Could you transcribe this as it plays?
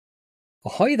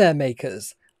Ahoy there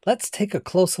makers! Let's take a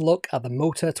closer look at the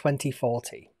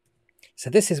motor+2040.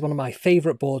 So this is one of my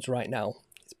favourite boards right now.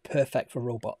 It's perfect for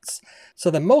robots.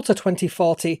 So the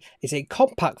motor+2040 is a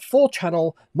compact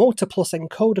 4-channel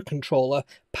motor+encoder controller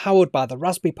powered by the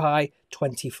Raspberry Pi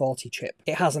 2040 chip.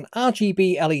 It has an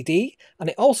RGB LED and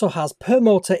it also has per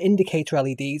motor indicator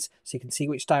LEDs so you can see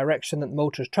which direction that the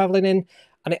motor is travelling in,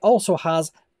 and it also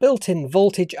has built-in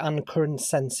voltage and current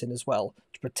sensing as well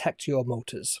to protect your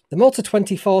motors. The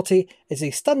motor+2040 is a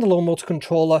standalone motor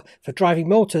controller for driving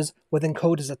motors with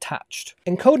encoders attached.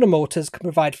 Encoder motors can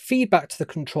provide feedback to the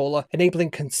controller,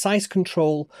 enabling concise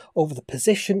control over the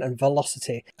position and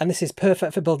velocity, and this is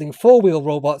perfect for building 4-wheel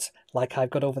robots like I've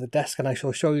got over the desk and I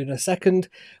shall show you in a second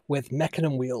with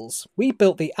mechanism wheels. We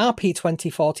built the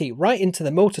RP2040 right into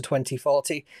the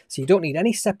motor+2040 so you don't need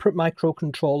any separate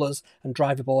microcontrollers and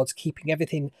driver boards, keeping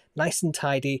everything nice and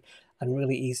tidy and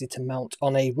really easy to mount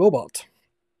on a robot.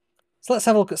 So let's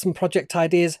have a look at some project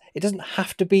ideas. It doesn't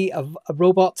have to be a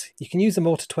robot. You can use the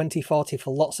motor+2040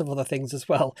 for lots of other things as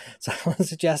well. So I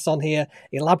suggest on here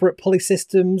elaborate pulley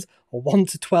systems, or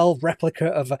 1-to-12 replica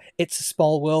of It's a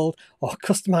Small World, or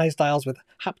customized dials with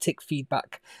haptic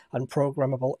feedback and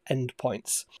programmable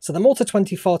endpoints. So the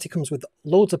motor+2040 comes with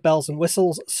loads of bells and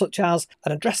whistles, such as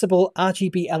an addressable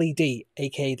RGB LED,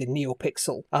 aka the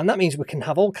NeoPixel. And that means we can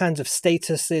have all kinds of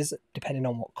statuses depending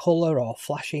on what colour or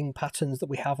flashing patterns that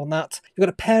we have on that. You've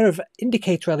got a pair of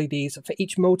indicator LEDs for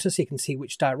each motor so you can see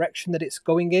which direction that it's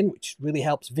going in, which really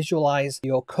helps visualize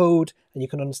your code and you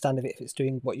can understand if it's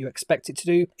doing what you expect it to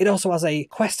do. It also has a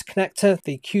Qwiic connector,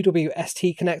 the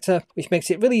QWST connector, which makes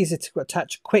it really easy to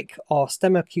attach Qwiic or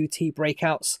STEMMA QT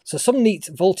breakouts. So some neat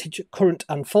voltage, current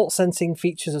and fault sensing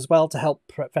features as well to help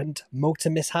prevent motor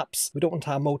mishaps. We don't want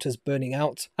our motors burning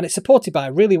out. And it's supported by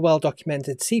a really well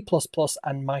documented C++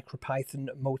 and MicroPython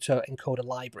motor encoder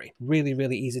library. Really,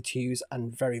 really easy to use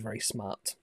and very, very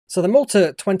smart. So the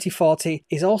motor+2040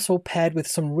 is also paired with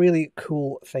some really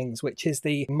cool things, which is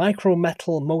the micro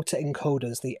metal motor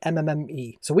encoders, the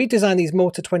MMME. So we designed these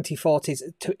motor+2040s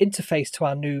to interface to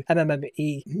our new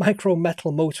MMME micro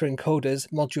metal motor encoders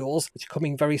modules, which are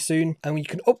coming very soon. And you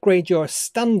can upgrade your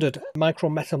standard micro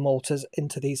metal motors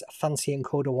into these fancy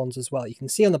encoder ones as well. You can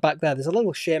see on the back there's a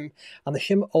little shim, and the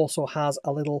shim also has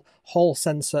a little Hall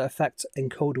sensor effect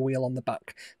encoder wheel on the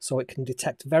back, so it can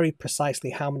detect very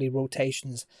precisely how many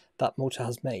rotations that motor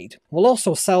has made. We'll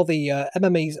also sell the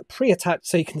MMMEs pre-attached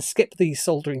so you can skip the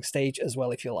soldering stage as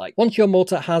well if you like. Once your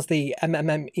motor has the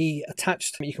MMME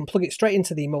attached, you can plug it straight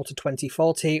into the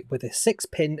motor+2040 with a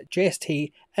 6-pin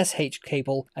JST SH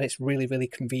cable, and it's really, really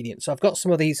convenient. So I've got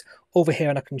some of these over here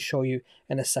and I can show you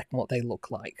in a second what they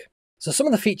look like. So some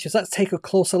of the features, let's take a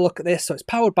closer look at this. So it's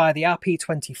powered by the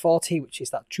RP2040, which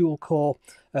is that dual core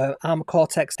ARM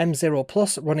Cortex M0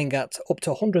 Plus running at up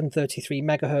to 133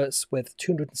 MHz with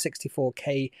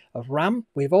 264K of RAM.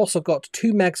 We've also got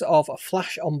 2 megs of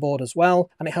flash on board as well,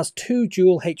 and it has 2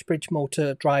 dual H-bridge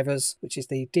motor drivers, which is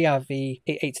the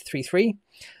DRV8833.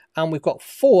 And we've got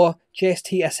 4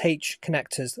 JST-SH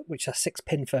connectors, which are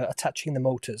 6-pin for attaching the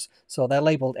motors. So they're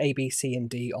labelled A, B, C and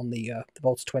D on the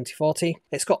motor+2040.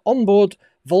 It's got onboard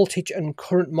voltage and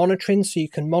current monitoring, so you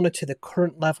can monitor the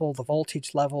current level, the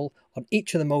voltage level on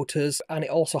each of the motors, and it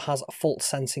also has fault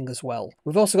sensing as well.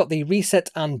 We've also got the reset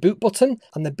and boot button,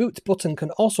 and the boot button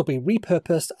can also be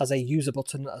repurposed as a user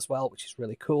button as well, which is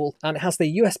really cool. And it has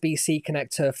the USB-C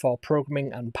connector for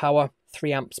programming and power.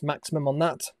 3 amps maximum on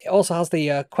that. It also has the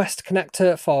Qwiic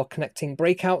connector for connecting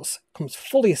breakouts. Comes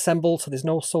fully assembled, so there's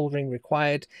no soldering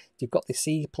required. You've got the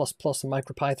C++ and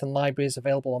MicroPython libraries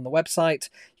available on the website.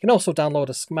 You can also download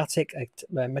a schematic, a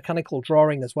mechanical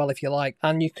drawing as well if you like,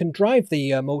 and you can drive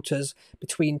the motors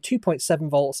between 2.7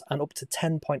 volts and up to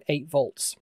 10.8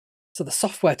 volts. So the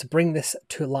software to bring this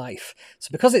to life. So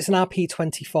because it's an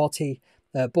RP2040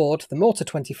 board, the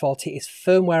motor+2040 is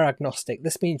firmware agnostic.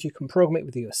 This means you can program it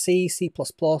with your C, C++,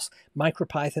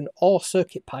 MicroPython or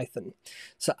CircuitPython.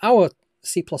 So our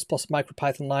C++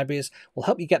 MicroPython libraries will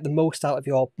help you get the most out of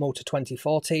your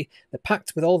motor+2040. They're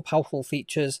packed with all the powerful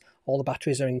features, all the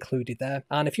batteries are included there.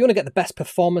 And if you want to get the best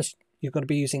performance, you've got to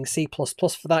be using C++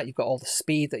 for that. You've got all the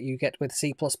speed that you get with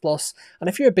C++. And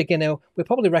if you're a beginner, we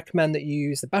probably recommend that you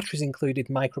use the batteries included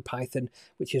MicroPython,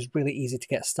 which is really easy to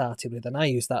get started with, and I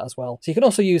use that as well. So you can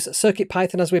also use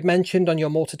CircuitPython, as we've mentioned, on your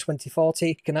motor+2040.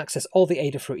 You can access all the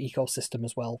Adafruit ecosystem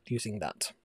as well using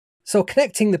that. So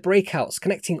connecting the breakouts,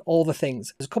 connecting all the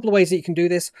things. There's a couple of ways that you can do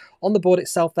this. On the board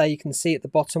itself there, you can see at the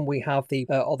bottom we have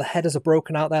all the headers are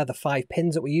broken out there, the 5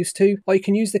 pins that we're used to. Or you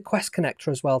can use the Qwiic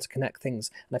connector as well to connect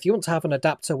things. And if you want to have an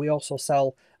adapter, we also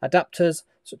sell adapters,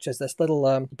 such as this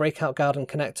little breakout garden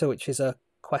connector, which is a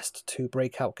Quest to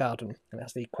Breakout Garden, and it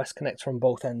has the Quest connector on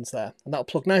both ends there, and that'll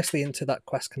plug nicely into that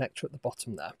Quest connector at the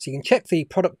bottom there. So you can check the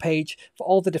product page for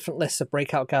all the different lists of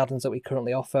Breakout Gardens that we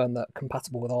currently offer and that are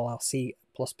compatible with all our C++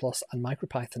 and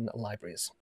MicroPython libraries.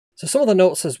 So some of the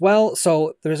notes as well.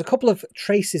 So there is a couple of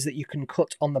traces that you can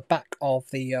cut on the back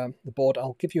of the board.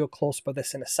 I'll give you a close-up of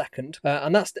this in a second.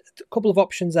 And that's a couple of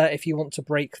options there if you want to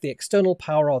break the external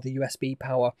power or the USB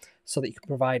power so that you can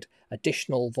provide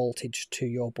additional voltage to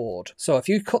your board. So if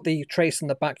you cut the trace on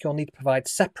the back, you'll need to provide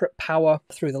separate power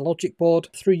through the logic board,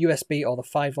 through USB or the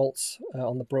 5 volts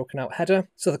on the broken out header.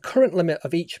 So the current limit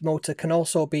of each motor can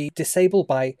also be disabled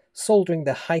by soldering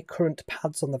the high current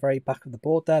pads on the very back of the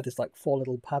board there. There's like 4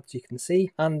 little pads you can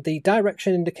see. And the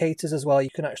direction indicators as well, you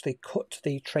can actually cut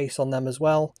the trace on them as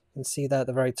well. You can see there at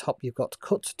the very top you've got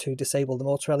cut to disable the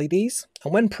motor LEDs.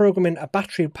 And when programming a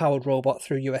battery powered robot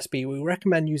through USB, we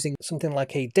recommend using something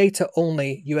like a data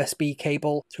only USB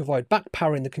cable to avoid back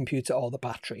powering the computer or the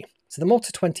battery. So the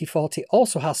Motor 2040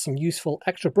 also has some useful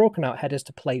extra broken out headers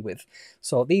to play with.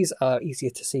 So these are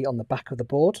easier to see on the back of the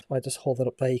board. If I just hold it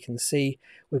up there, you can see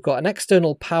we've got an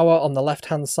external power on the left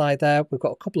hand side there. We've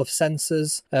got a couple of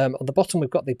sensors. On the bottom we've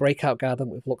got the breakout garden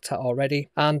we've looked at already.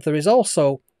 And there is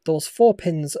also those 4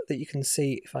 pins that you can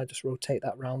see, if I just rotate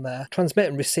that round there, transmit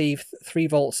and receive 3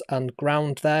 volts and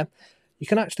ground there. You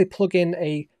can actually plug in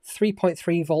a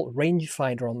 3.3 volt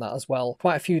rangefinder on that as well.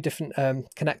 Quite a few different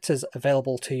connectors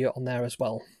available to you on there as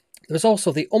well. There's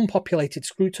also the unpopulated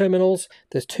screw terminals.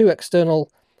 There's 2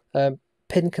 external pin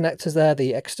connectors there,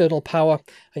 the external power,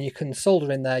 and you can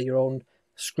solder in there your own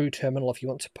screw terminal if you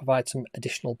want to provide some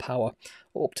additional power,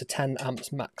 up to 10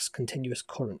 amps max continuous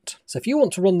current. So if you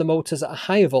want to run the motors at a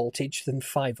higher voltage than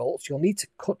 5 volts, you'll need to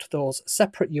cut those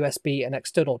separate USB and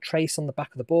external trace on the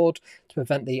back of the board to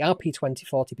prevent the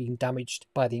RP2040 being damaged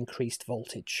by the increased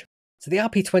voltage. So the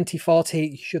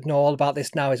RP2040, you should know all about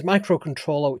this now, is a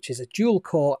microcontroller which is a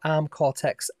dual-core ARM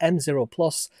Cortex M0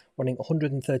 Plus running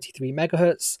 133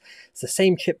 MHz. It's the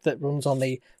same chip that runs on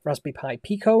the Raspberry Pi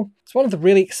Pico. So one of the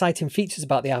really exciting features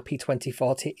about the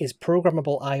RP2040 is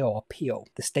programmable I/O, or PO,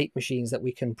 the state machines that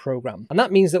we can program. And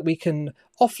that means that we can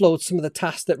offload some of the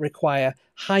tasks that require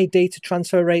high data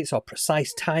transfer rates or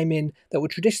precise timing that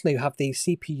would traditionally have the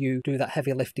CPU do that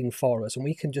heavy lifting for us, and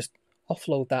we can just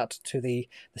offload that to the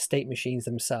state machines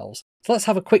themselves. So let's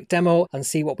have a quick demo and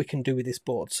see what we can do with this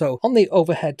board. So on the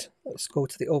overhead, let's go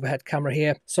to the overhead camera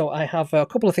here. So I have a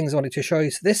couple of things I wanted to show you.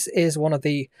 So this is one of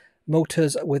the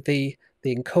motors with the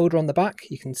encoder on the back.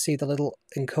 You can see the little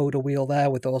encoder wheel there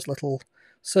with those little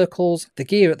circles. The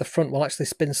gear at the front will actually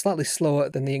spin slightly slower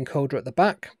than the encoder at the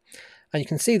back. And you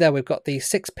can see there we've got the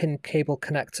 6-pin cable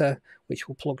connector, which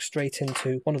will plug straight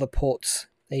into one of the ports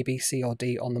A, B, C or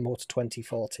D on the Motor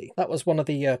 2040. That was one of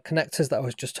the connectors that I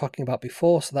was just talking about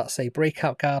before, so that's a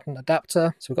breakout garden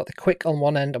adapter. So we've got the Qwiic on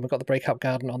one end and we've got the breakout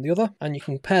garden on the other, and you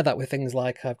can pair that with things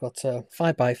like I've got a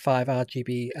 5x5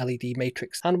 RGB LED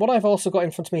matrix. And what I've also got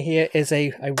in front of me here is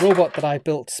a robot that I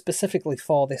built specifically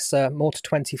for this Motor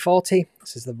 2040.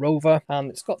 This is the Rover,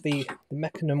 and it's got the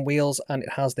mechanism wheels and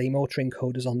it has the motor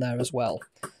encoders on there as well.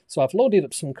 So I've loaded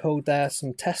up some code there,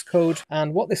 some test code,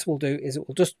 and what this will do is it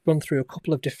will just run through a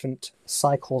couple of different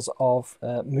cycles of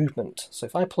movement. So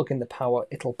if I plug in the power,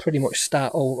 it'll pretty much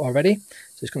start already.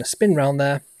 So it's going to spin round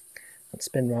there and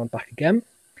spin round back again.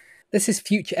 This is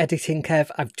future editing,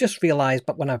 Kev. I've just realised,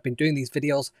 but when I've been doing these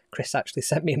videos, Chris actually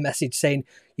sent me a message saying,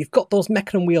 you've got those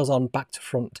mechanism wheels on back to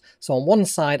front. So on one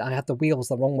side, I had the wheels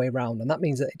the wrong way round, and that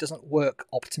means that it doesn't work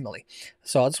optimally.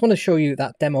 So I just want to show you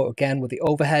that demo again with the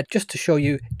overhead, just to show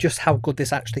you just how good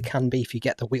this actually can be if you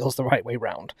get the wheels the right way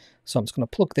round. So I'm just going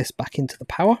to plug this back into the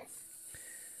power.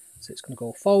 So it's going to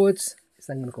go forwards, it's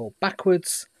then going to go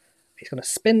backwards, it's going to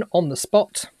spin on the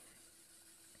spot.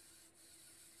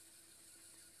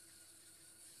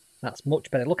 That's much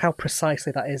better. Look how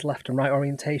precisely that is, left and right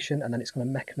orientation, and then it's going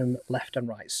to mechanism left and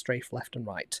right, strafe left and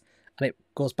right. And it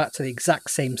goes back to the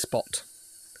exact same spot.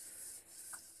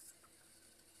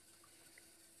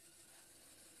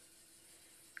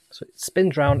 So it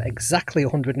spins round exactly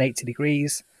 180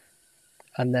 degrees,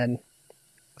 and then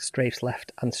strafes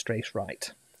left and strafes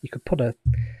right. You could put a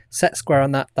set square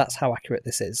on that. That's how accurate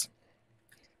this is.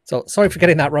 So sorry for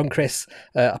getting that wrong, Chris.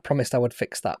 I promised I would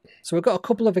fix that. So we've got a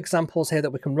couple of examples here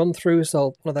that we can run through.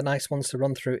 So one of the nice ones to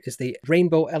run through is the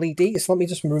rainbow LED. So let me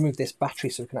just remove this battery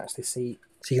so we can actually see.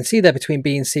 So you can see there between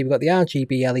B and C, we've got the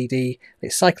RGB LED.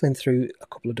 It's cycling through a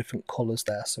couple of different colours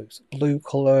there. So it's blue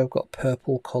colour, we've got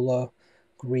purple colour,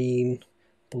 green,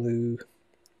 blue,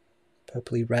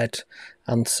 purpley red,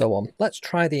 and so on. Let's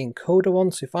try the encoder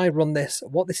one. So if I run this,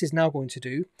 what this is now going to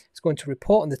do, it's going to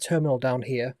report on the terminal down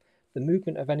here the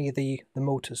movement of any of the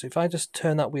motors. So if I just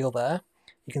turn that wheel there,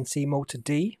 you can see motor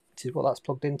D, which is what that's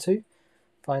plugged into.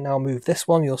 If I now move this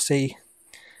one, you'll see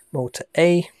motor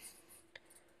A,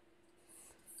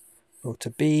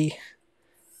 motor B,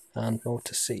 and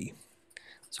motor C.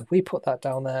 So if we put that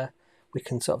down there, we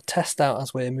can sort of test out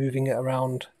as we're moving it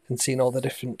around and seeing all the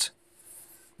different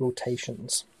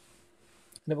rotations.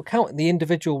 And it will count the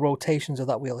individual rotations of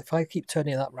that wheel. If I keep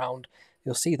turning that round,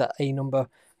 you'll see that A number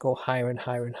go higher and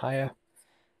higher and higher.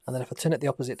 And then if I turn it the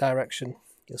opposite direction,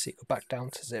 you'll see it go back down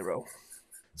to 0.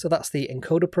 So that's the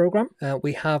encoder program.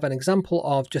 We have an example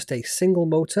of just a single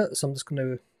motor. So I'm just going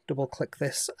to double click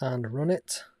this and run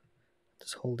it.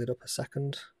 Just hold it up a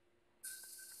second.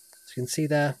 So you can see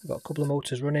there, we've got a couple of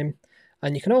motors running.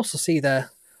 And you can also see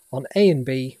there on A and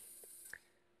B,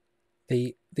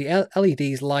 the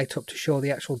LEDs light up to show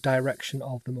the actual direction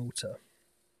of the motor.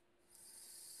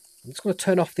 I'm just going to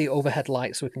turn off the overhead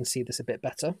light so we can see this a bit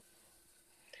better.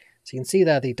 So you can see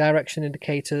there the direction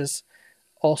indicators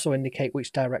also indicate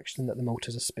which direction that the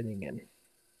motors are spinning in.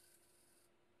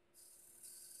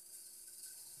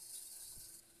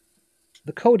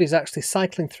 The code is actually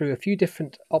cycling through a few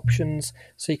different options,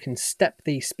 so you can step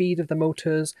the speed of the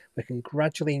motors, we can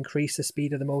gradually increase the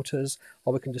speed of the motors,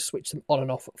 or we can just switch them on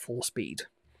and off at full speed.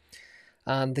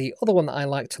 And the other one that I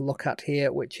like to look at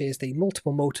here, which is the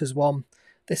multiple motors one,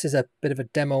 this is a bit of a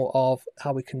demo of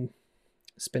how we can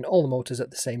spin all the motors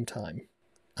at the same time.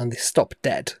 And they stop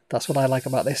dead. That's what I like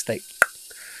about this. They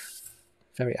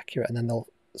very accurate, and then they'll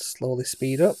slowly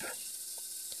speed up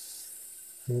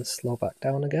and slow back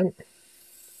down again.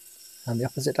 And the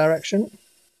opposite direction.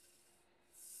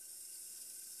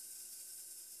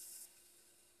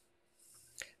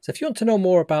 So if you want to know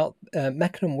more about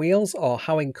mechanism wheels or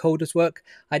how encoders work,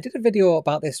 I did a video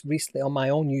about this recently on my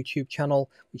own YouTube channel,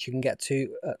 which you can get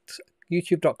to at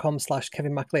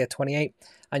youtube.com/KevinMacLeod28.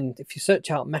 And if you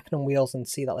search out mechanism wheels and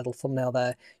see that little thumbnail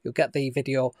there, you'll get the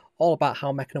video all about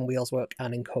how mechanism wheels work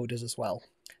and encoders as well.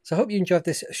 So I hope you enjoyed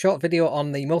this short video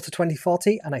on the Motor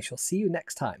 2040, and I shall see you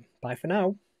next time. Bye for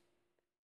now.